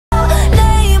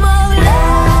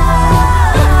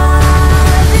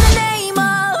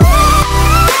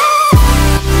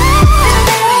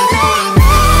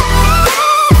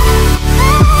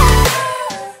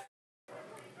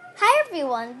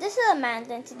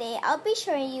and today I'll be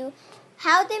showing you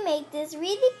how to make this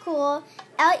really cool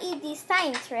LED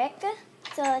sign trick.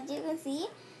 So as you can see, it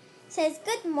says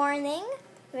good morning,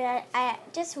 where I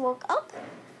just woke up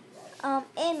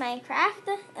in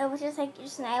Minecraft. It was just like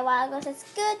just a while ago. It says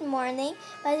good morning,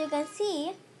 but as you can see,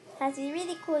 it has these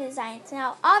really cool designs.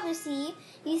 Now obviously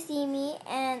you see me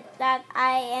and that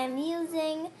I am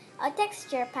using a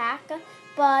texture pack,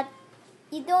 but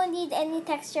you don't need any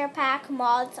texture pack,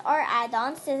 mods, or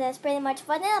add-ons. This is pretty much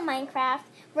vanilla Minecraft.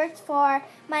 Works for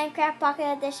Minecraft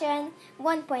Pocket Edition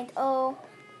 1.0.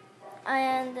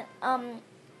 And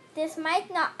this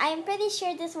might not, I'm pretty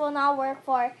sure this will not work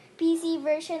for PC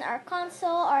version or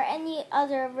console or any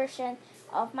other version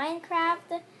of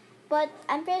Minecraft. But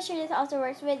I'm pretty sure this also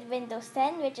works with Windows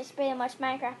 10, which is pretty much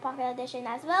Minecraft Pocket Edition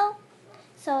as well.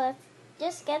 So let's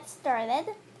just get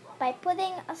started by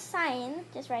putting a sign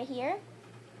just right here.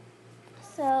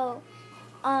 So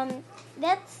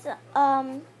let's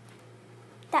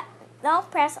now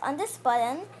press on this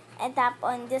button and tap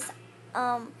on this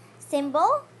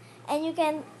symbol, and you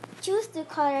can choose to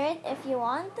color it if you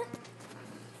want,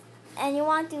 and you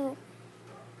want to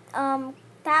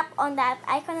tap on that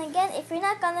icon again. If you're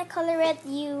not gonna color it,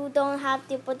 you don't have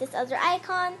to put this other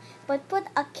icon, but put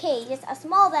a K, just a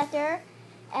small letter.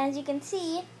 As you can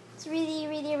see, it's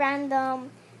really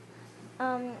random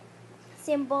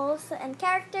symbols and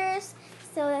characters.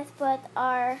 So let's put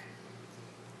our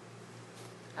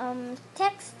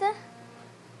text.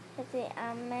 Let's say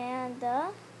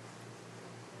Amanda,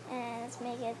 and let's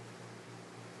make it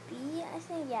B. I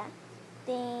think, yeah,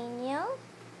 Danielle.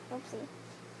 Oopsie.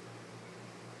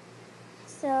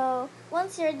 So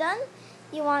once you're done,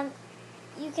 you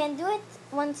can do it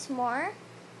once more.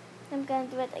 I'm gonna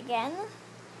do it again.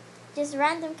 Just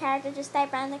random characters, just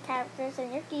type random characters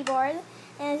on your keyboard,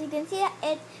 and as you can see,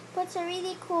 it puts a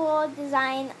really cool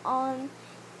design on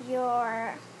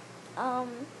your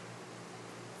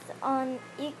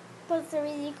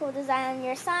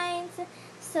signs.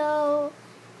 So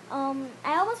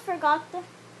I almost forgot to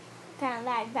kind of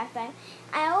lag that time.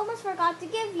 I almost forgot to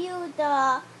give you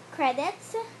the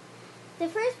credits. The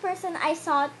first person I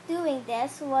saw doing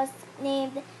this was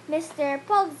named Mr.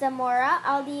 Pogz Zamora.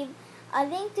 I'll leave a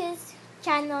link to his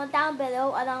channel down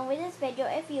below along with this video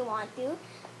if you want to.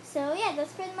 So yeah,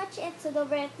 that's pretty much it. So don't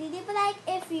forget to leave a like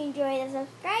if you enjoyed and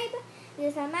subscribe.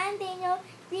 This is Amanda Danielle,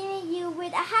 greeting you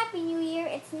with a Happy New Year.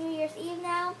 It's New Year's Eve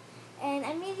now, and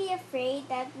I'm really afraid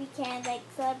that we can't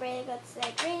celebrate it because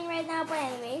it's raining right now. But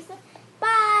anyways,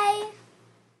 bye!